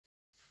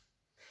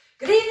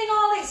Good evening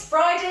all, it's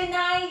Friday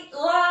night,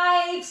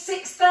 live,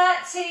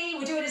 6:30.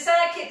 We're doing a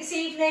circuit this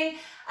evening.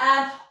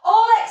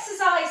 All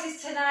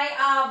exercises tonight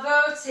are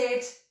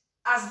voted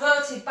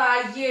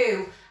by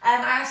you. I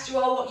asked you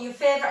all what your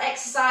favourite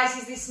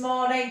exercises this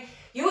morning.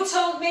 You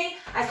told me,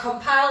 I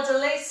compiled a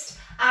list,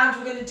 and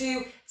we're going to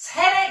do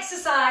 10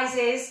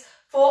 exercises,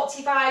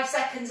 45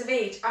 seconds of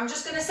each. I'm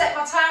just going to set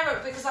my timer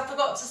up because I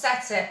forgot to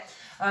set it,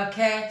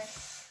 okay?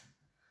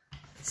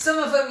 Some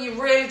of them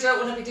you really don't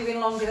want to be doing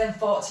longer than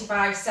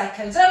 45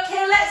 seconds.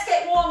 Okay, let's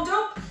get warmed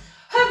up.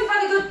 Hope you've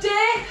had a good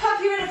day.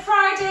 Hope you're in a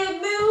Friday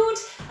mood.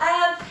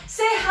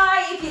 Say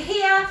hi if you're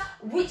here.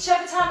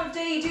 Whichever time of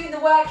day you're doing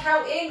the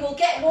workout in, we'll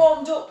get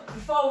warmed up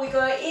before we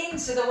go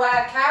into the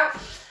workout.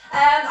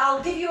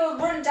 I'll give you a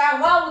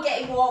rundown while we're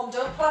getting warmed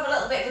up. We'll have a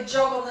little bit of a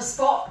jog on the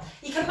spot.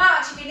 You can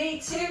march if you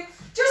need to.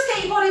 Just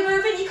get your body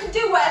moving. You can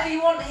do whatever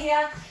you want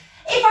here.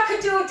 If I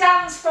could do a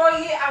dance for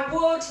you, I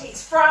would.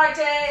 It's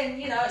Friday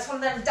and, you know, it's one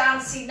of them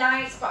dancey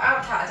nights, but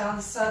I can't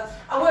dance, so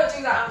I won't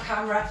do that on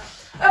camera.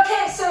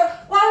 Okay, so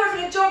while we're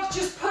having a jog,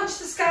 just punch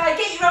the sky,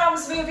 get your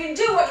arms moving,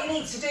 do what you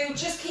need to do,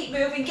 just keep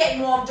moving,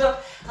 getting warmed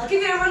up. I'll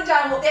give you a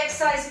rundown what the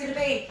exercise is going to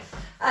be.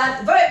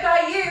 Voted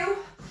by you,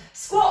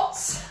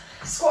 squats,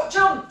 squat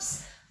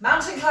jumps,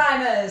 mountain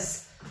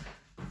climbers,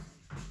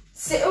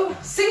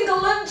 single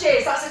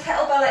lunges, that's a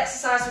kettlebell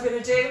exercise we're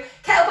going to do.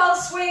 Kettlebell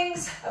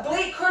swings,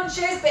 oblique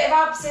crunches, bit of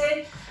abs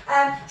in,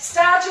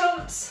 star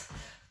jumps,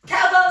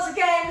 kettlebells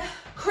again,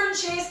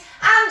 crunches,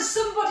 and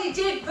somebody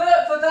did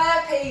vote for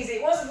burpees.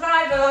 It wasn't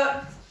my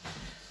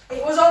vote,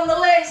 it was on the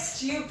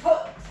list. You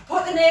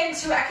put the name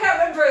to it. I can't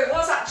remember who it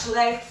was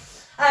actually,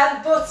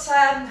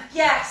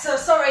 yeah, so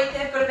sorry,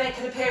 they've got to make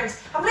an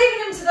appearance. I'm leaving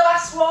them to the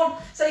last one,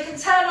 so you can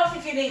turn off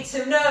if you need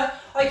to, no,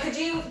 or you could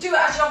do it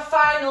as your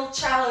final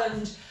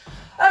challenge.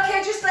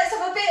 Okay, just let's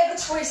have a bit of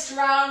a twist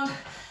around.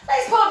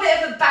 Let's put a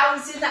bit of a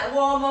bounce in that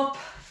warm up.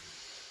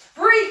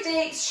 Breathe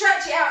deep,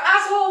 stretch it out.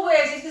 As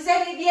always, if there's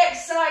any of the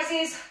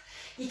exercises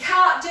you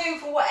can't do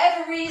for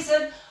whatever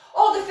reason,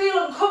 or they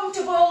feel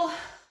uncomfortable,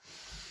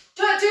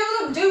 don't do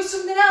them, do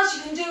something else.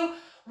 You can do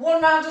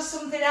one round of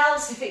something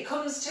else if it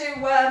comes to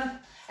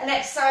an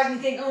exercise and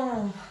you think,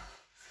 oh.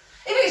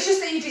 If it's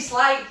just that you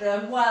dislike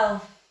them,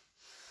 well,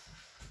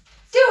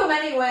 do them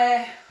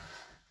anyway.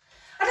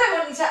 I don't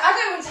want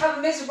you to have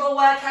a miserable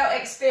workout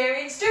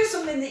experience. Do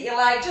something that you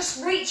like.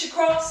 Just reach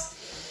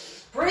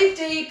across, breathe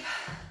deep.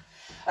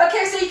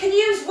 Okay, so we can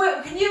use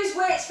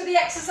weights for the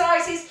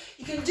exercises.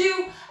 You can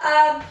do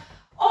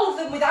all of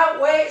them without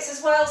weights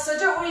as well. So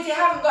don't worry if you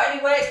haven't got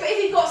any weights. But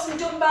if you've got some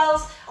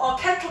dumbbells or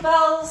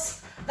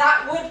kettlebells,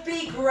 that would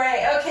be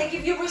great. Okay,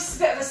 give your wrists a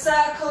bit of a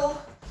circle,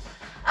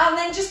 and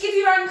then just give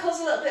your ankles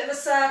a little bit of a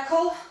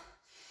circle.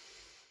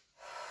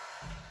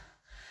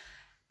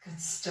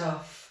 Good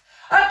stuff.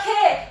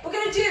 Okay, we're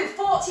going to do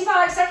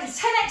 45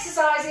 seconds, 10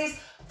 exercises,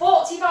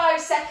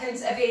 45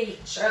 seconds of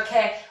each,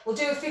 okay? We'll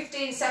do a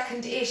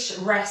 15-second-ish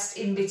rest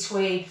in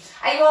between.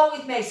 Are you all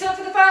with me? So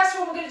for the first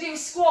one, we're going to do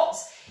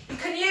squats. You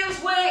can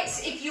use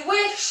weights if you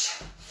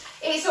wish.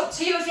 It's up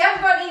to you. If you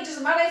haven't got any, it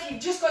doesn't matter. If you've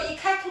just got your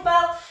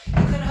kettlebell, you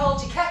can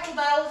hold your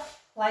kettlebell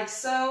like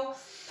so.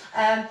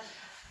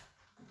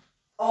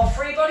 Or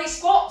free body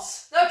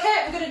squats.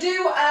 Okay, we're going to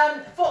do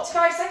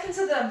 45 seconds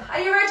of them. Are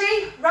you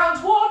ready?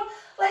 Round one,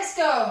 let's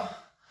go.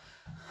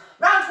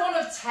 Round one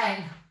of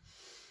 10.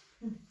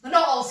 They're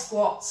not all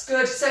squats.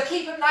 Good. So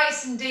keep them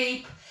nice and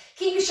deep.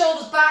 Keep your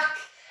shoulders back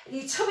and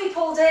your tummy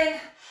pulled in.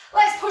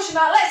 Let's push them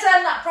out. Let's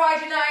end that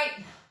Friday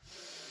night.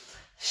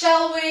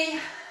 Shall we?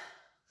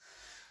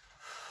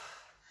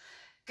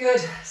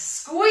 Good.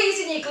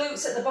 Squeezing your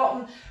glutes at the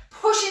bottom.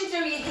 Pushing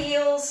through your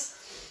heels.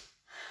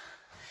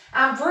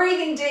 And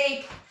breathing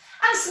deep.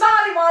 And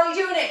smiling while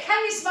you're doing it.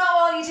 Can you smile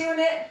while you're doing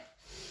it?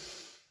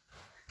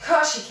 Of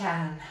course you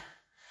can.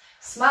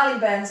 Smiling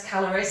burns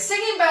calories,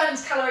 singing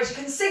burns calories. You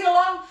can sing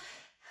along,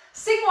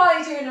 sing while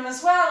you're doing them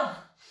as well.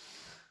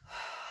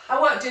 I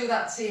won't do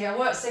that to you, I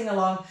won't sing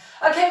along.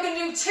 Okay, we're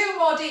going to do 2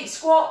 more deep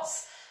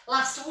squats.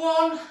 Last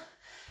one.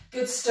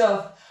 Good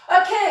stuff.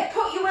 Okay,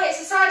 put your weights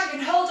aside. You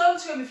can hold on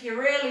to them if you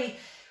really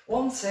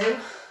want to.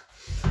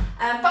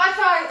 But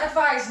I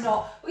advise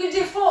not. We're going to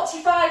do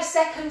 45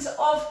 seconds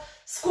of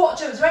squat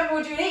jumps. Remember,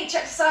 we're doing each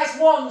exercise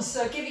once,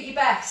 so give it your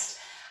best.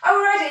 Are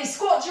we ready?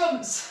 Squat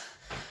jumps.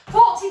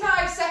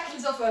 45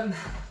 seconds of them.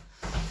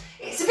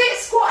 It's a bit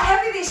squat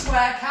heavy, this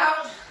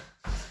workout,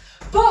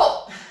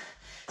 but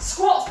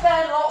squats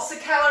burn lots of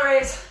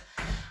calories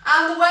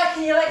and they're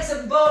working your legs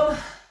and bum.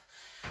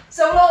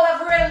 So we'll all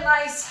have really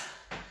nice,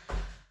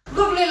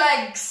 lovely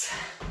legs.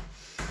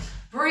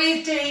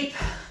 Breathe deep.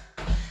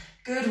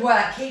 Good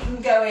work. Keep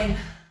them going.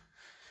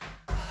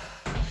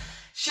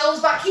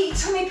 Shoulders back, keep your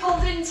tummy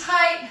pulled in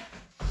tight.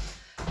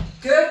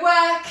 Good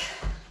work.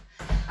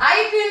 Are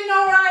you feeling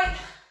all right?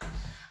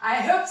 I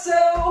hope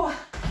so.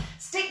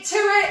 Stick to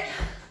it.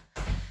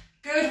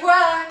 Good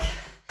work.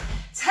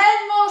 10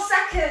 more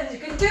seconds. You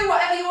can do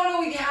whatever you want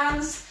with your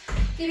hands.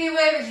 Give me a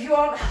wave if you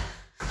want.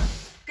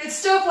 Good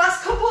stuff.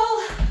 Last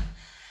couple.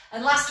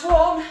 And last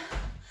one.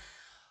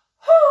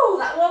 Whoo,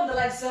 that warmed the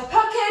legs up.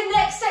 Okay,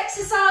 next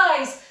exercise.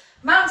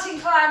 Mountain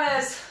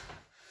climbers.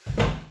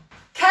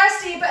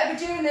 Kirsty, you better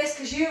be doing this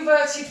because you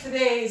voted for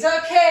these.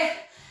 Okay,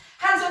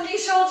 hands under your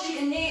shoulders. You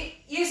can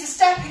use the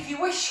step if you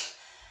wish.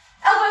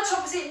 Elbow to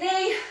opposite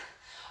knee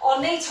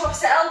or knee to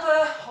opposite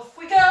elbow. Off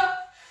we go.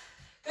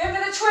 Going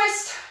with a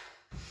twist.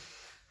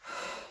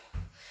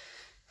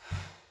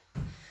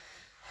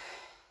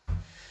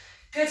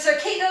 Good, so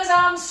keep those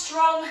arms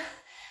strong.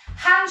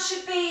 Hands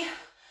should be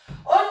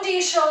under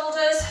your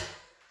shoulders.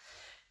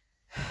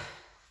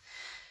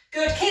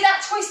 Good, keep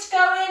that twist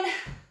going.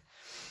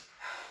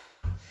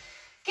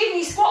 Giving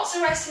your squats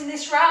a rest in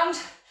this round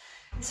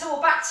until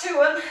we're back to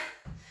them.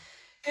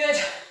 Good,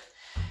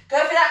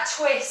 go for that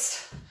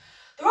twist.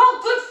 They're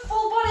all good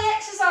full body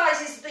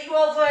exercises that you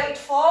all voted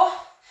for.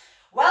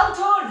 Well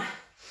done.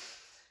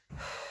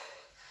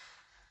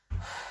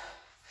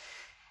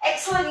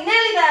 Excellent, you're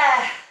nearly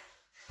there.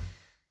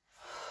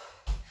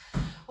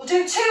 We'll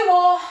do 2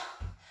 more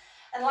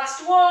and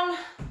last one.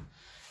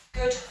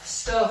 Good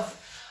stuff.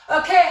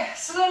 Okay,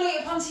 slowly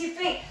up onto your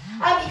feet.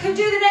 You can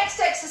do the next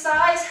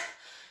exercise.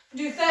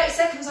 Do 30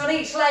 seconds on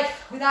each leg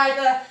with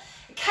either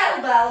a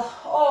kettlebell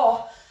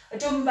or a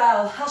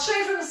dumbbell. I'll show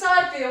you from the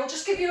side view. I'll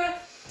just give you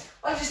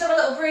just have a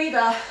little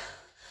breather.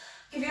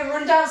 Give you a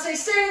rundown. So you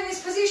stay in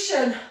this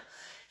position.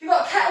 You've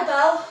got a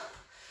kettlebell.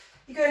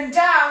 You're going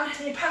down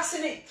and you're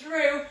passing it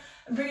through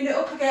and bringing it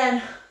up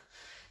again.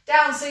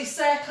 Down, so you're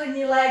circling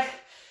your leg.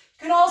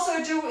 You can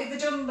also do it with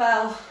the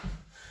dumbbell.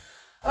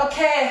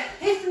 Okay,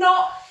 if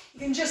not, you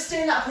can just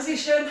stay in that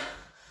position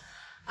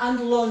and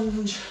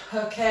lunge.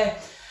 Okay,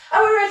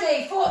 are we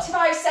ready?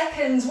 45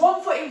 seconds,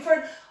 1 foot in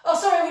front. Oh,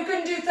 sorry, we're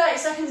going to do 30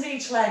 seconds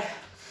each leg.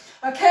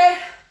 Okay,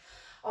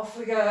 off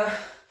we go.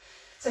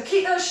 So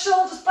keep those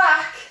shoulders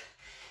back.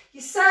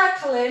 You're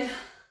circling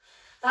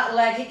that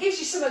leg. It gives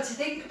you something to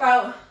think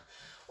about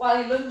while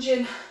you're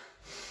lunging.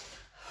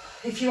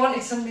 If you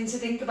wanted something to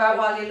think about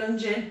while you're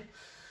lunging.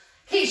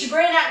 Keeps your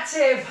brain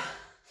active.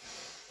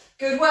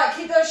 Good work,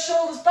 keep those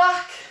shoulders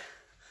back.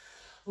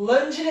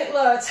 Lunging it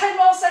low. 10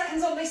 more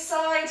seconds on this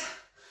side.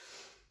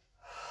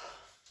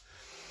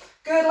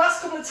 Good,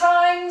 last couple of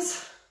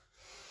times.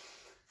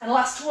 And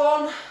last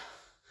one.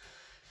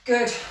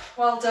 Good,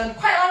 well done.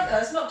 Quite like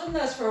those, not done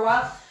those for a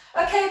while.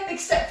 Okay, big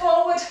step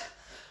forward.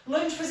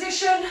 Lunge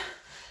position.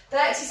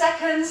 30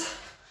 seconds.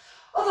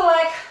 Other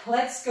leg,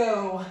 let's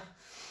go.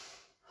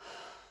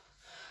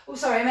 Oh,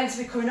 sorry, I meant to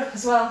be coming up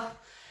as well.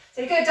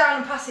 So you go down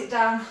and pass it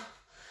down.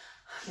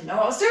 I didn't know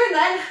what I was doing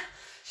then.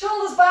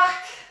 Shoulders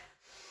back.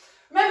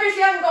 Remember, if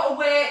you haven't got a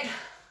weight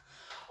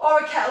or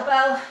a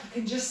kettlebell, you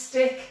can just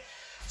stick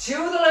to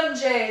the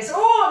lunges.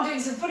 Oh, I'm doing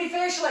some funny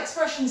facial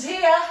expressions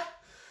here.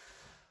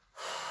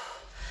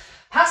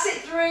 Pass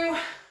it through.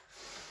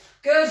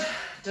 Good.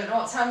 Don't know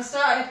what time I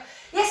started.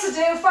 Yes,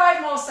 I do.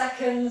 5 more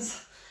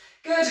seconds.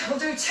 Good. We'll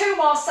do 2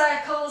 more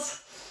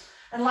circles.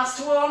 And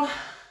last one.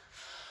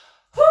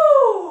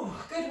 Woo!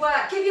 Good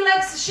work. Give your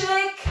legs a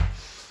shake.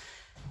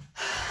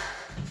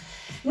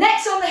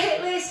 Next on the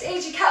hit list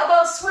is your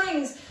kettlebell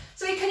swings.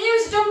 So you can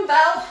use a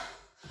dumbbell,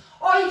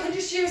 or you can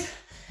just use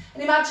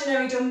an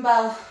imaginary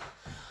dumbbell,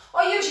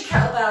 or use your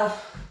kettlebell.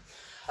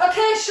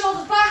 Okay,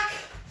 shoulders back,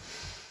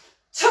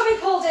 tummy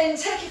pulled in,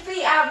 take your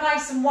feet out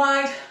nice and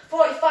wide.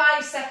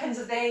 45 seconds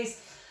of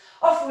these.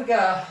 Off we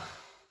go.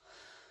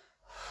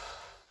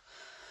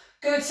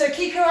 Good, so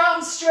keep your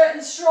arms straight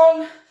and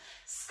strong.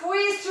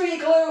 Squeeze through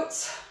your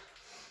glutes.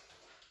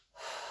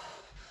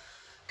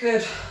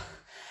 Good.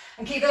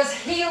 And keep those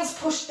heels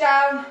pushed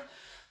down.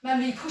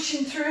 Remember, you're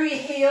pushing through your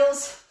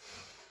heels.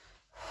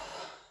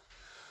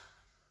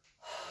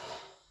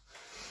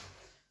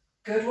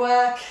 Good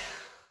work.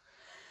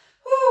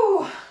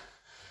 Woo.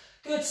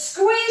 Good.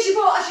 Squeeze your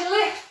butt as you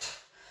lift.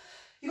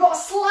 You've got a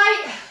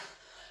slight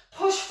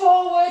push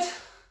forward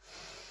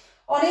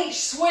on each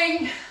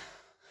swing.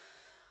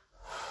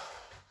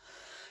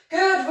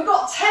 Good. We've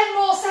got 10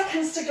 more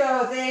seconds to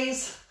go of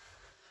these.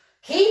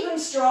 Keep them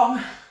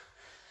strong.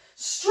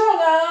 Strong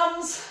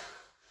arms.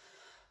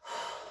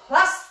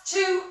 Last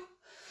 2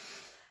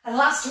 and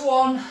last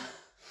 1.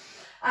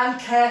 And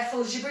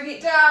careful as you bring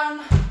it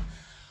down.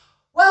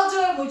 Well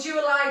done. Would you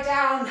lie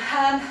down?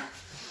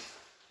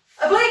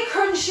 Oblique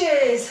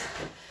crunches.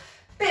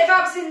 Bit of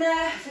abs in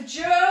there for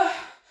Joe.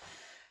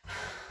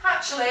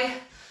 Actually,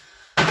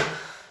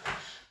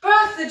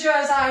 both the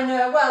Joes I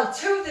know, well,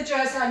 2 of the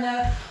Joes I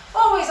know,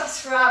 always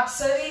ask for abs,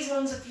 so these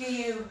ones are for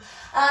you.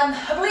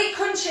 Oblique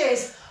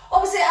crunches.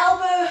 Opposite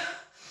elbow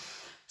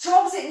to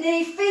opposite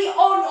knee, feet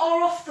on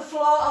or off the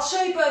floor. I'll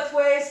show you both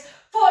ways.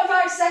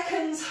 45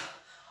 seconds,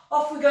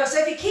 off we go. So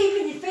if you're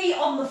keeping your feet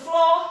on the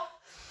floor,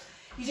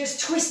 you're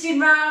just twisting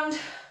round,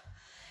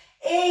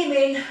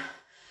 aiming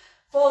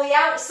for the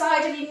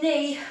outside of your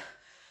knee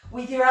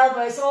with your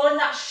elbows, all in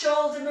that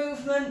shoulder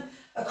movement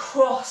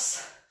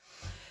across.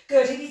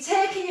 Good, if you're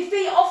taking your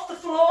feet off the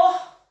floor,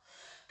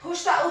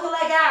 push that other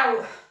leg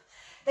out.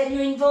 Then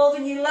you're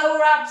involving your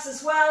lower abs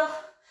as well,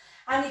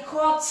 and your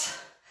quads,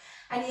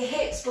 and your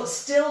hips, but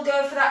still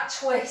go for that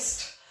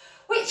twist,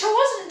 which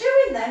I wasn't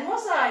doing then,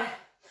 was I?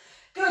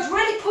 Good,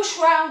 really push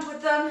round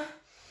with them.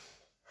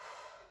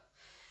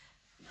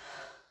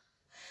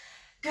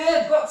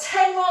 got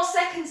 10 more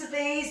seconds of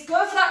these.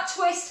 Go for that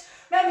twist.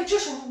 Remember,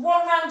 just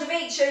one round of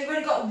each, so you've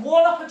only got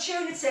one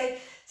opportunity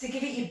to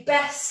give it your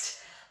best.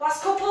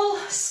 Last couple,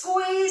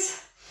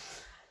 squeeze,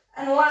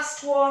 and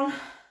last one.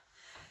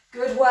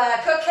 Good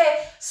work.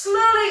 Okay,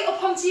 slowly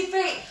up onto your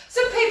feet.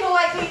 Some people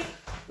like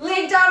the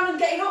laying down and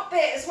getting up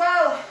bit as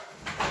well.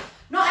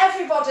 Not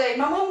everybody.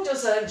 My mum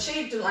doesn't.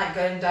 She doesn't like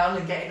going down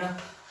and getting up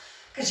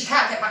because she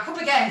can't get back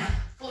up again.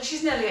 But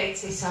she's nearly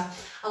 80, so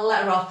I'll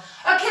let her off.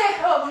 Okay,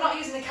 oh, we're not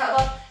using the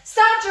kettlebell.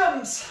 Star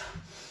jumps.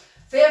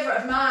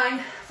 Favourite of mine.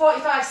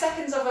 45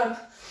 seconds of them.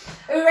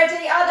 Are we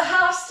ready? Either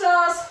half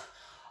stars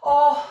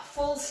or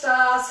full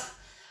stars.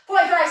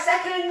 45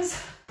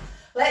 seconds.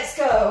 Let's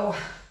go.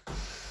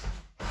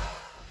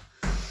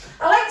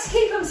 I like to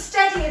keep them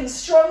steady and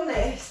strong,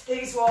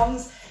 these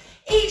ones.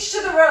 Each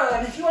to their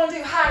own. If you want to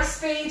do high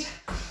speed,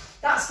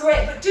 that's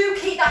great. But do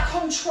keep that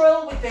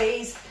control with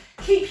these.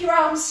 Keep your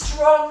arms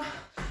strong.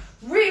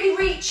 Really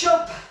reach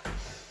up.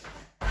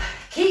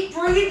 Keep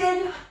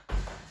breathing.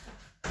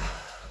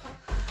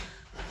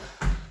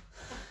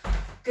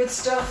 Good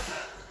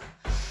stuff.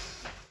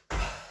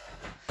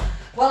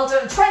 Well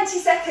done. 20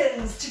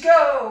 seconds to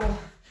go.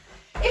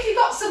 If you've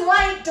got some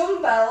light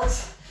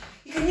dumbbells,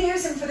 you can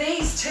use them for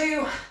these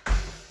too.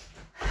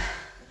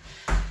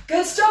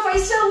 Good stuff. Are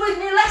you still with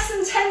me? Less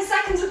than 10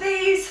 seconds of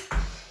these.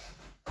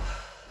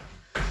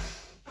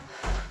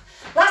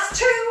 Last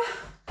two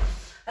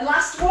and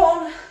last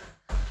one.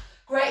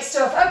 Great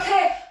stuff.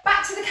 Okay,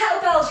 back to the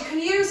kettlebells. You can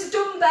use a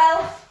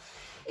dumbbell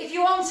if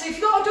you want to. If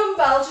you've got a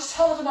dumbbell, just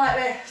hold them like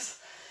this.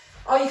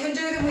 Or you can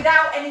do them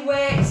without any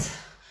weights.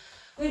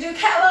 We do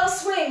kettlebell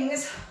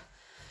swings,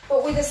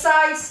 but with a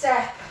side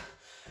step.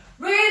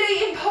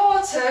 Really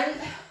important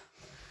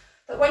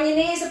that when your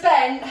knees are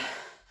bent,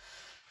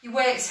 your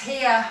weight's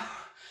here.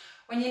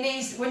 When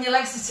your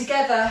legs are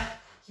together,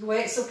 your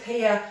weight's up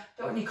here.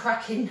 Don't want you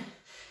cracking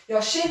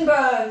your shin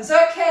bones.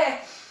 Okay,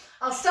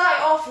 I'll start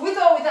it off with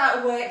or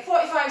without a weight.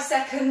 45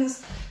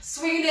 seconds,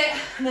 swinging it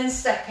and then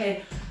step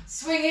in.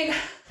 Swinging,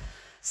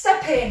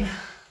 step in.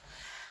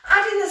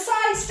 Adding the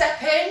side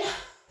step in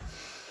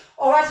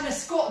or adding a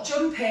squat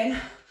jump in,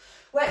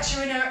 works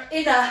your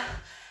inner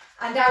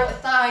and outer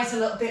thighs a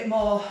little bit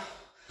more.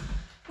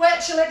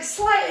 Works your legs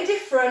slightly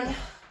different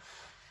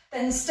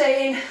than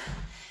staying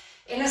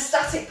in a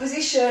static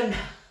position.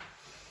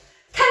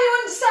 Can you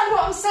understand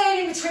what I'm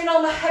saying in between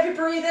all my heavy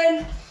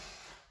breathing?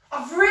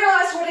 I've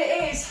realised what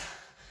it is.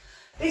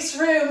 This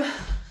room,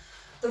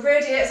 the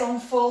radiator's on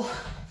full.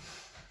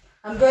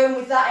 I'm going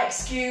with that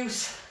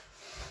excuse.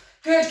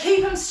 Good,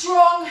 keep them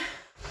strong.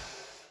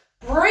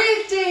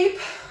 Breathe deep.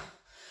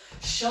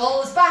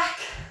 Shoulders back.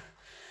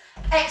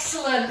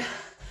 Excellent.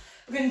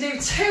 We're going to do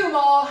two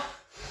more.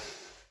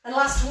 And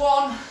last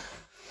one.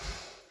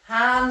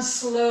 And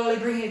slowly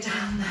bring it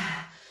down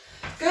there.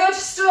 Good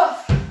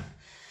stuff.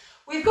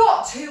 We've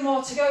got two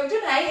more to go,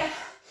 done 8.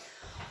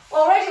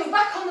 Already we're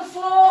back on the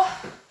floor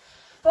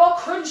for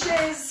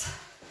crunches.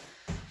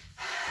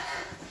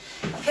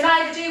 You can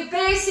either do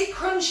basic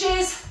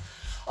crunches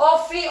or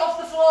feet off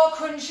the floor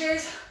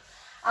crunches.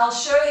 I'll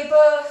show you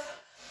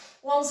both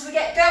once we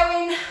get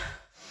going.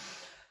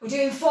 We're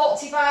doing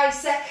 45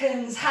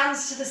 seconds,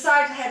 hands to the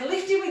side of the head,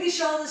 lifting with your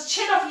shoulders,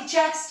 chin off your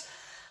chest.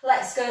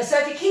 Let's go. So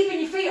if you're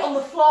keeping your feet on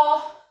the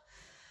floor,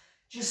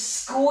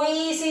 just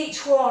squeeze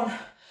each one.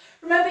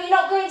 Remember, you're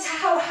not going to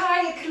how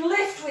high you can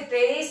lift with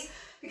these,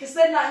 because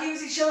then that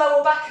uses your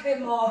lower back a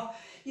bit more.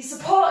 You're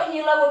supporting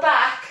your lower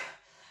back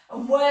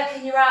and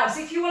working your abs.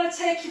 If you want to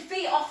take your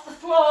feet off the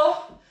floor,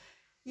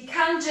 you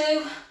can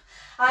do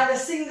either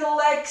single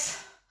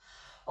legs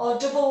or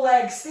double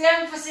legs. The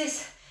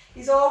emphasis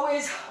is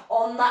always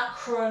on that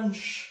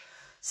crunch.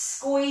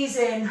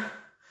 Squeezing.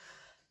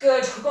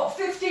 Good, we've got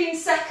 15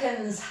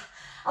 seconds.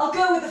 I'll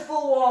go with the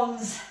full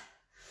ones.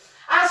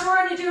 As we're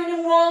only doing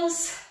them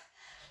once,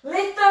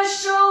 lift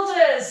those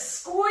shoulders,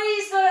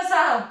 squeeze those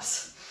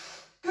abs.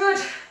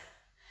 Good.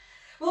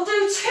 We'll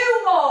do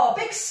two more.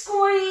 Big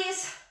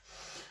squeeze.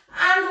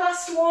 And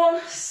last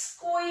one,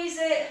 squeeze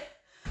it.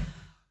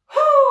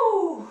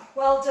 Whoo!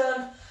 Well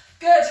done.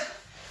 Good.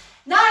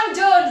 9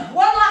 done.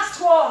 One last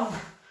one.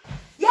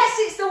 Yes,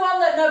 it's the one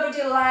that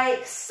nobody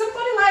likes.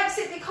 Somebody likes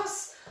it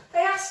because they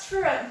asked for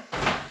it.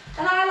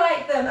 And I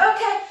like them.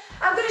 Okay,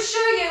 I'm going to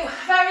show you a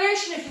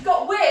variation. If you've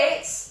got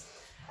weights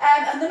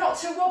and they're not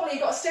too wobbly,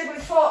 you've got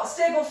a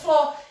stable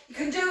floor, you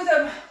can do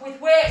them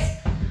with weights.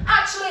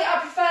 Actually, I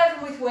prefer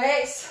them with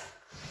weights.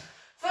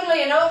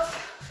 Funnily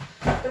enough,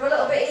 they're a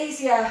little bit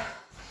easier.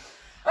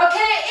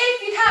 Okay,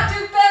 if you can't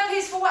do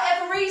burpees for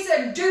whatever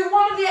reason, do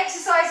one of the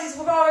exercises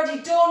we've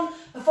already done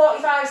for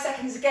 45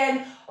 seconds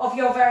again of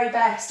your very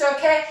best,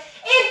 okay?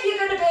 If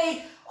you're going to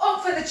be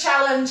up for the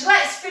challenge,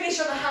 let's finish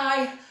on a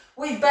high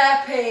with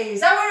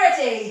burpees. Are we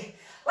ready?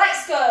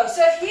 Let's go.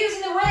 So if you're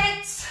using the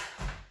weights,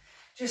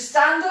 just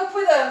stand up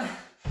with them.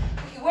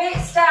 Put your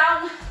weights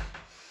down.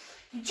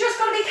 You've just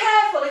got to be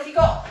careful if you've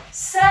got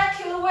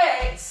circular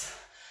weights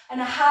and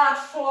a hard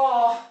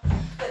floor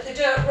that they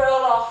don't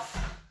roll off.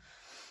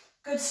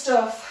 Good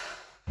stuff.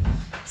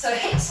 So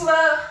hips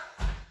low,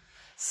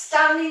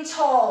 standing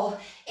tall.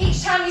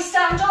 Each time you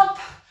stand up,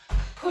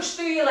 push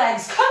through your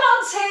legs. Come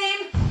on,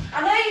 team.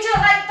 I know you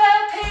don't like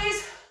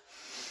burpees,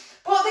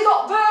 but they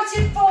got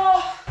voted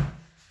for,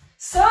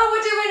 so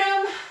we're doing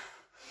them.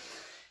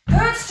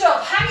 Good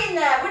stuff. Hang in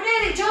there. We're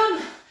nearly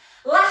done.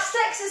 Last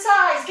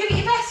exercise. Give it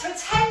your best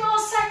for 10 more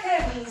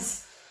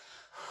seconds.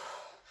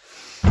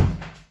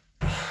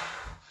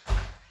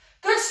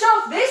 Good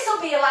stuff. This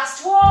will be your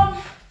last one.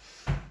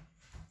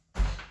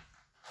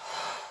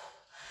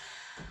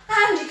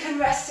 And you can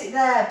rest it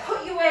there.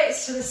 Put your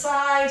weights to the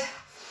side.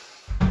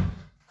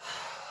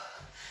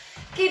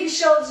 Give your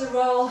shoulders a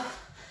roll.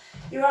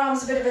 Your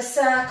arms a bit of a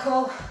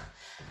circle.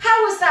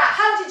 How was that?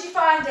 How did you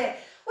find it?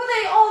 Were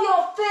they all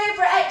your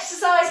favourite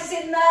exercises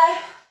in there?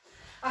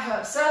 I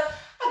hope so.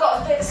 I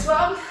got a bit of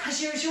sweat on,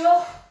 as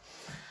usual.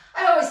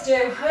 I always do.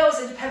 I always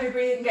end up heavy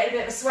breathing and get a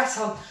bit of a sweat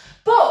on.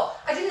 But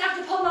I didn't have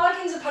to pull my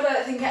leggings up, I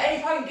don't think, at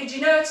any point. Did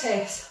you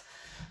notice?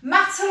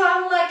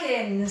 Matalan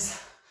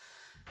leggings.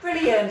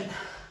 Brilliant.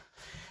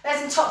 There's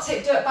some top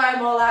tip, don't buy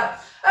them all out.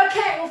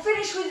 Okay, we'll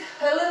finish with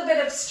a little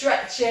bit of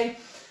stretching.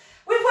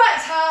 We've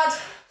worked hard.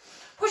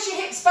 Push your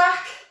hips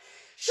back.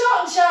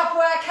 Short and sharp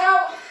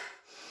workout.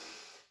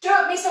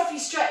 Don't miss off your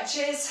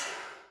stretches.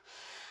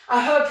 I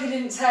hope you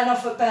didn't turn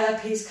off at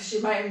burpees because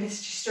you might have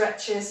missed your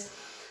stretches.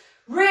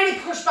 Really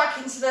push back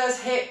into those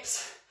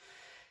hips.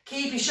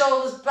 Keep your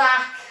shoulders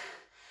back.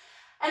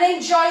 And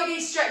enjoy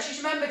these stretches.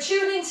 Remember,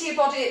 tune into your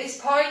body at this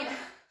point.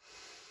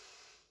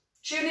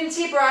 Tune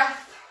into your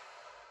breath.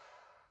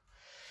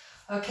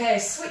 Okay,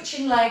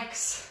 switching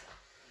legs.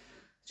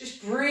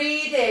 Just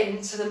breathe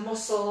into the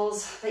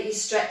muscles that you're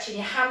stretching,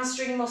 your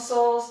hamstring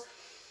muscles,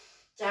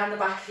 down the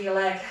back of your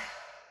leg.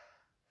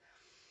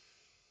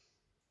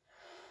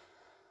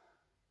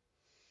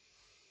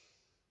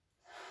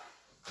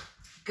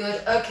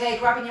 Good, okay,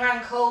 grabbing your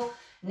ankle,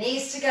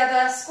 knees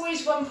together,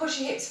 squeeze one, push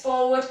your hips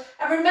forward.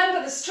 And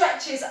remember, the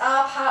stretches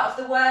are part of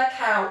the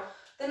workout.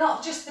 They're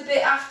not just the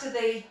bit after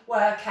the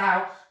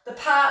workout. The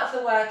part of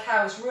the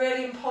workout is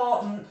really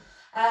important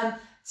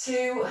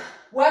to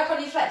work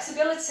on your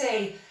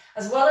flexibility,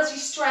 as well as your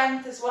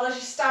strength, as well as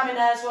your stamina,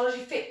 as well as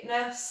your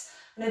fitness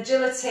and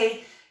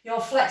agility. Your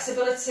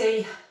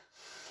flexibility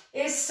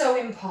is so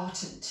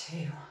important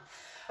too.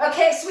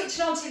 Okay,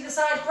 switching on to the other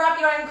side, grab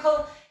your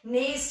ankle,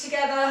 knees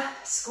together,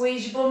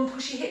 squeeze your bum,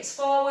 push your hips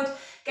forward.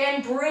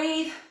 Again,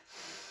 breathe,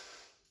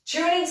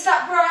 tune into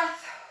that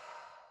breath.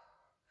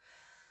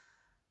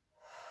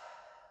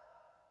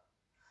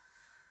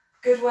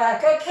 Good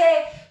work.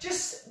 Okay,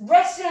 just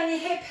resting on your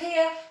hip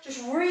here,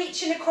 just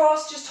reaching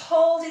across, just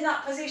holding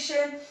that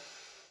position.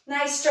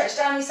 Nice stretch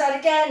down your side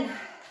again.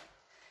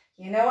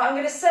 You know what I'm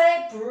going to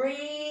say?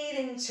 Breathe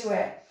into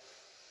it.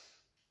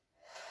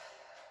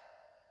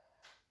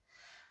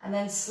 And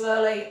then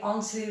slowly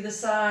onto the other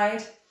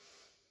side.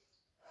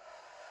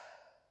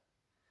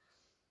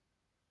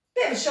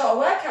 Bit of a shorter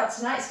workout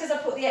tonight. It's because I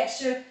put the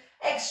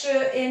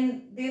extra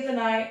in the other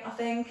night, I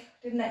think.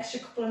 Did an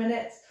extra couple of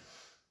minutes.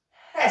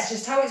 That's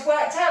just how it's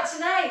worked out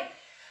tonight.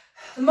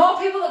 The more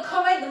people that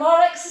come in, the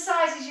more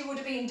exercises you would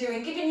have been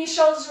doing. Giving your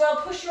shoulders a roll,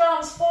 push your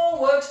arms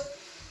forward.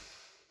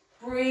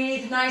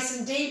 Breathe nice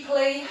and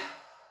deeply.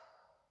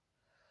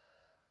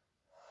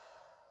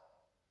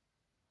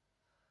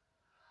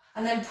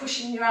 And then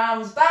pushing your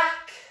arms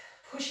back,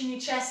 pushing your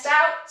chest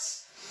out.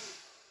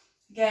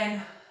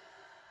 Again,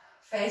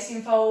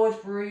 facing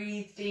forward,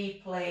 breathe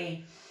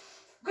deeply.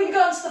 We're going to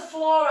go onto the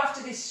floor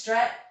after this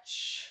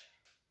stretch.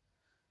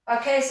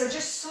 Okay, so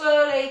just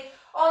slowly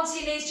onto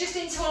your knees, just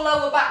into a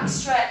lower back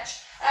stretch.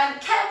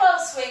 Kettlebell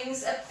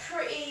swings are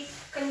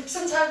can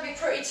sometimes be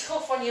pretty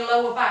tough on your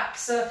lower back.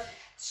 So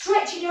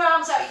stretching your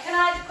arms out, you can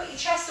either put your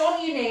chest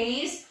on your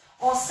knees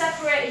or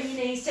separating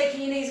your knees,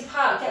 taking your knees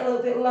apart, get a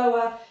little bit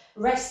lower,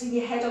 resting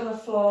your head on the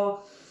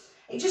floor.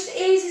 It just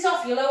eases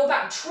off your lower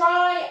back.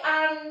 Try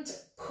and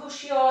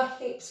push your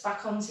hips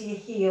back onto your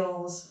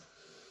heels.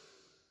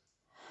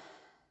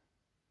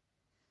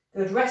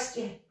 Good, rest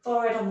your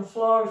forehead on the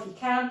floor if you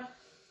can.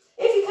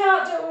 If you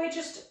can't, don't worry,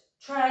 just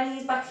try and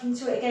ease back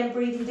into it again,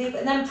 breathing deep.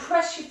 And then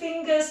press your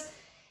fingers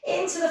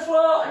into the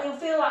floor and you'll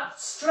feel that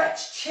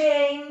stretch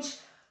change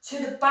to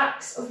the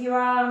backs of your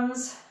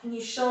arms and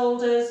your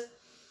shoulders.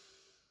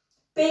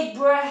 Big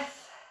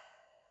breath.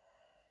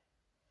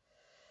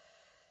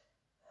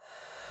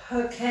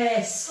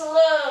 Okay,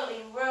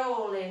 slowly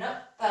rolling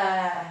up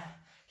there.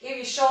 Give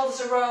your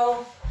shoulders a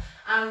roll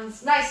and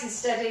nice and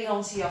steady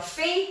onto your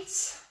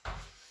feet.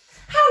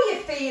 How are you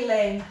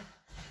feeling?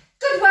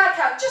 Good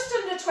workout, just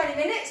under 20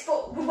 minutes,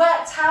 but we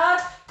worked hard.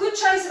 Good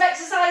choice of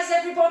exercise,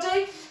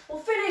 everybody. We'll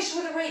finish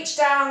with a reach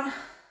down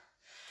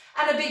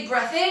and a big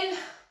breath in.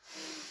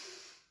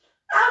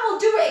 And we'll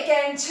do it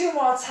again 2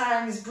 more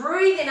times.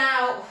 Breathing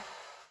out,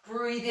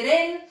 breathing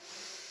in.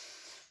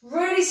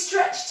 Really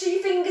stretch to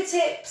your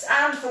fingertips,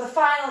 and for the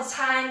final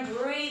time,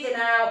 breathing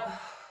out,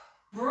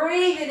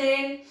 breathing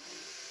in,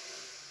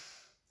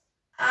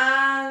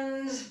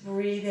 and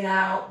breathing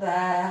out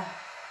there.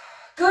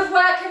 Good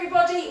work,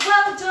 everybody.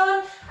 Well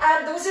done.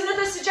 There was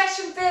another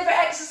suggestion. Favourite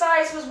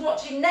exercise was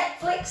watching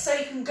Netflix, so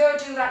you can go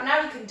do that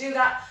now. You can do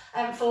that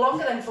for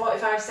longer than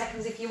 45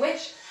 seconds if you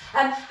wish.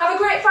 Have a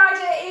great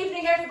Friday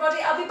evening,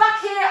 everybody. I'll be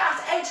back here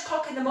at 8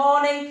 o'clock in the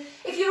morning.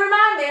 If you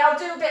remind me, I'll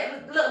do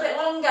a little bit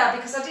longer,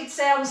 because I did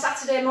say on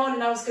Saturday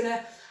morning I was going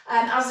to,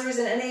 as there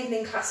isn't an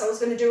evening class, I was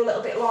going to do a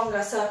little bit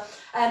longer. So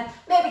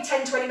maybe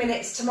 10-20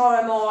 minutes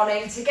tomorrow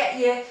morning to get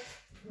you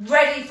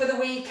ready for the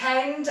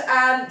weekend,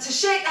 to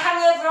shake the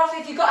hangover off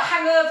if you've got a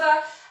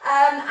hangover,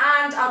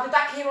 and I'll be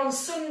back here on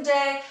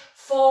Sunday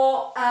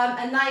for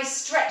a nice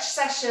stretch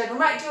session. We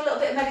might do a little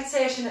bit of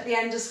meditation at the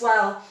end as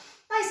well.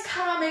 Nice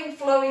calming,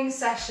 flowing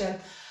session.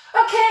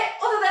 Okay,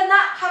 other than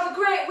that, have a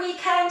great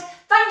weekend.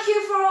 Thank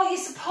you for all your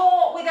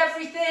support with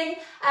everything.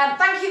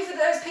 Thank you for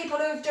those people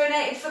who've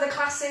donated for the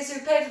classes,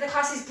 who've paid for the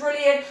classes,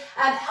 brilliant.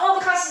 All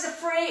the classes are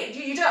free.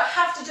 You don't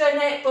have to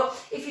donate,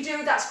 but if you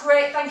do, that's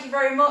great. Thank you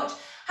very much.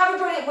 Have a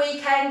brilliant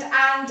weekend,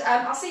 and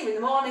I'll see you in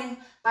the morning.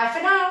 Bye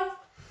for now.